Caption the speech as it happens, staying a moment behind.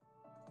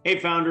Hey,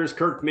 founders,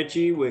 Kirk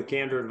Mitchie with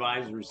Candor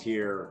Advisors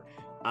here.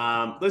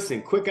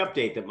 Listen, quick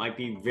update that might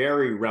be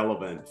very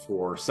relevant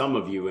for some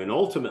of you and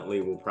ultimately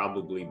will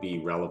probably be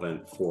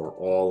relevant for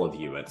all of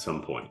you at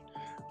some point.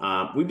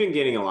 We've been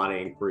getting a lot of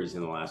inquiries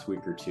in the last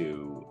week or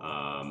two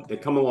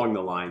that come along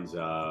the lines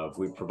of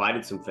we've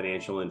provided some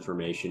financial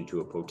information to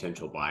a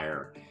potential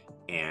buyer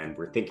and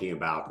we're thinking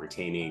about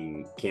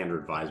retaining Candor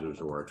Advisors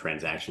or a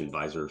transaction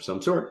advisor of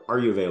some sort. Are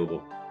you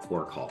available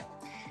for a call?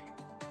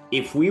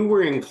 If we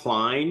were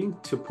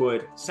inclined to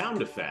put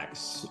sound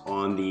effects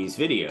on these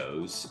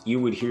videos,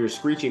 you would hear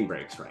screeching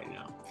brakes right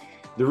now.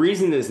 The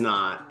reason is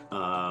not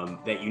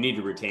that you need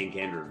to retain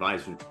Candor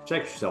Advisors to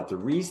protect yourself. The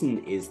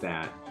reason is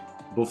that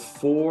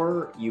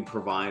before you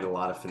provide a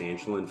lot of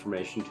financial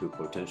information to a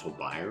potential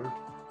buyer,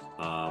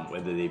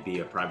 whether they be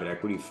a private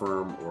equity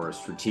firm or a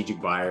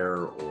strategic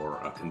buyer or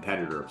a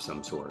competitor of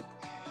some sort,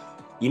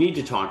 you need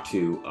to talk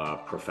to a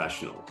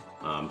professional,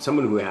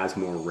 someone who has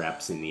more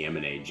reps in the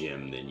M&A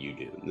gym than you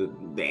do.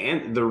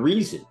 The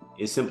reason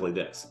is simply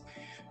this.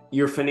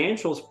 Your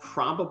financials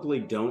probably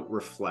don't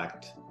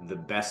reflect the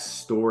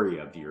best story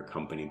of your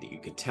company that you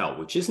could tell,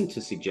 which isn't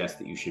to suggest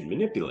that you should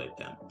manipulate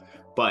them.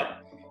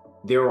 But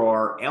there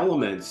are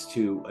elements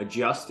to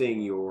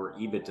adjusting your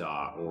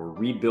EBITDA or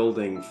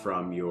rebuilding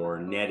from your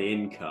net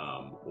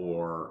income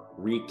or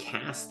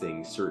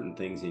recasting certain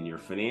things in your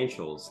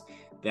financials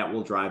that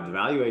will drive the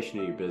valuation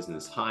of your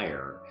business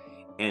higher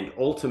and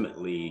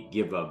ultimately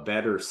give a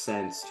better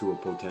sense to a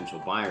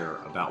potential buyer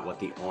about what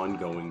the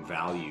ongoing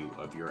value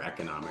of your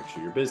economics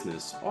or your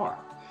business are.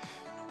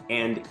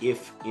 And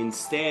if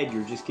instead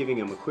you're just giving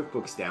them a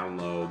QuickBooks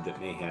download that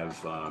may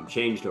have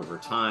changed over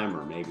time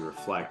or maybe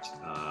reflect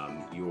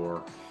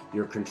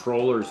your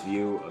controller's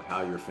view of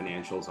how your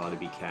financials ought to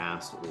be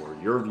cast, or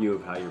your view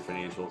of how your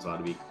financials ought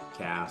to be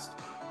cast,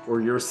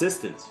 or your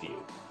assistant's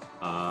view,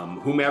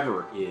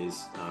 whomever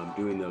is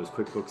doing those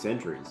QuickBooks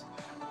entries,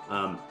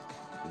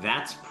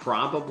 that's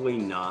probably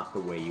not the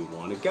way you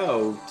want to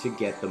go to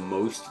get the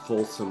most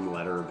fulsome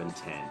letter of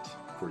intent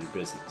for your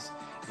business.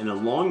 And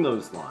along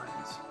those lines,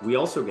 we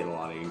also get a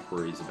lot of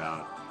inquiries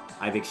about,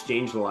 I've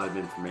exchanged a lot of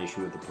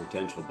information with a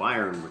potential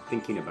buyer and we're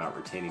thinking about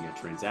retaining a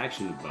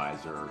transaction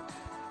advisor.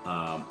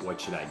 What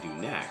should I do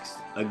next?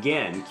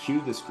 Again,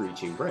 cue the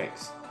screeching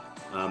brakes.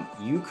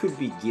 You could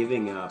be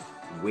giving up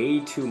way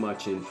too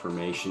much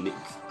information,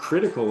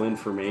 critical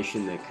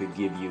information that could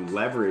give you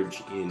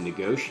leverage in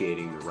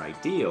negotiating the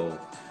right deal,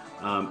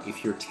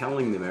 if you're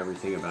telling them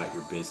everything about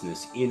your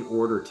business in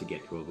order to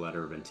get to a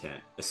letter of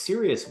intent. A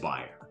serious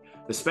buyer,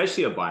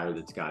 especially a buyer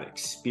that's got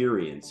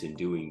experience in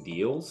doing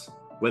deals,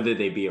 whether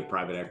they be a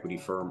private equity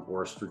firm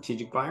or a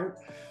strategic buyer,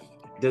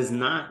 does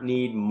not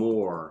need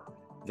more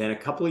than a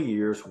couple of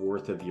years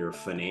worth of your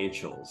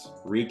financials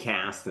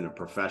recast in a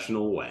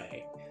professional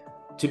way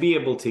to be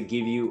able to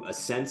give you a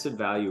sense of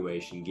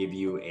valuation, give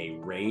you a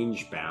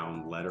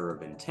range-bound letter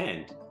of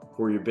intent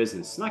for your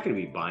business. It's not going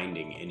to be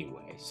binding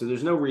anyway. So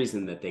there's no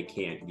reason that they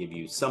can't give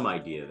you some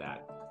idea of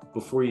that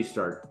before you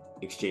start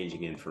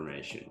exchanging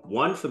information.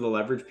 One, for the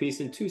leverage piece,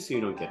 and two, so you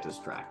don't get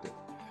distracted.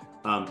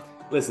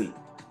 Listen,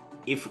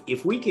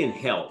 if we can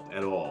help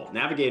at all,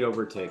 navigate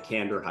over to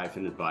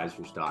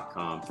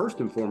candor-advisors.com. First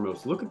and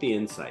foremost, look at the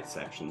insights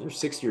section. There's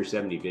 60 or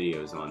 70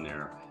 videos on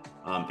there.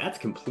 That's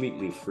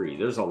completely free.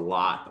 There's a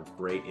lot of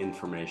great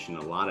information,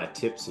 a lot of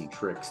tips and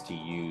tricks to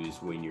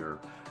use when you're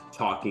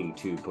talking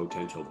to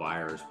potential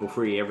buyers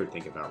before you ever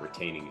think about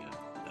retaining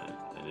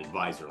an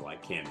advisor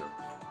like Candor.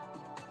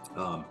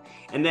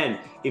 And then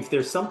if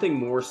there's something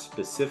more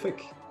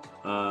specific,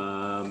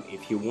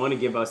 if you want to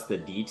give us the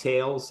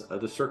details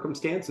of the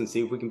circumstance and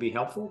see if we can be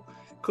helpful,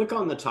 click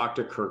on the Talk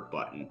to Kirk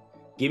button.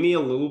 Give me a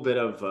little bit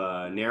of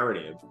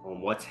narrative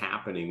on what's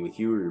happening with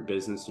you or your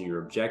business and your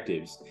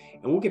objectives,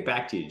 and we'll get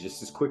back to you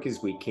just as quick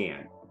as we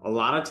can. A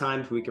lot of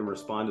times we can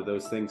respond to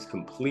those things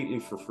completely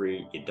for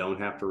free. You don't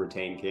have to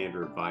retain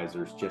Candor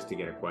Advisors just to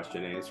get a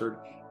question answered.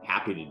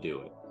 Happy to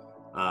do it.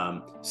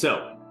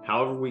 So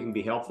however we can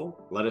be helpful,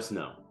 let us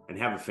know, and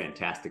have a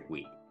fantastic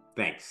week.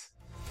 Thanks.